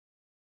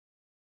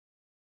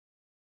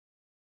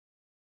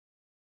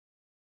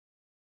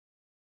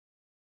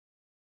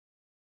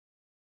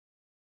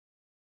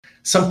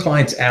Some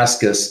clients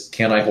ask us,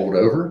 can I hold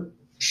over?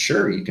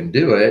 Sure, you can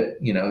do it.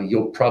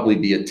 You'll probably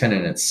be a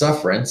tenant in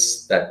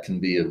sufferance that can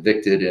be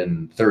evicted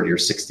in 30 or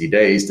 60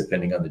 days,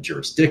 depending on the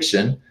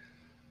jurisdiction.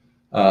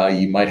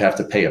 You might have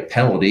to pay a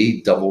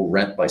penalty, double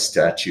rent by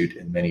statute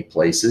in many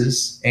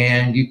places,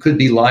 and you could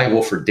be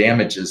liable for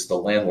damages the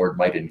landlord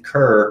might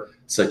incur,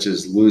 such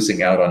as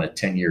losing out on a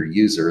 10-year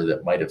user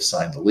that might have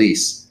signed the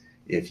lease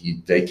if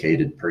you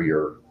vacated per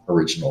your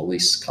original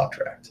lease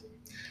contract.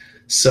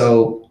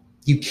 So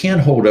you can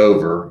hold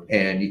over,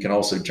 and you can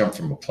also jump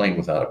from a plane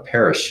without a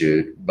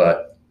parachute,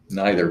 but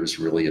neither is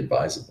really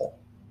advisable.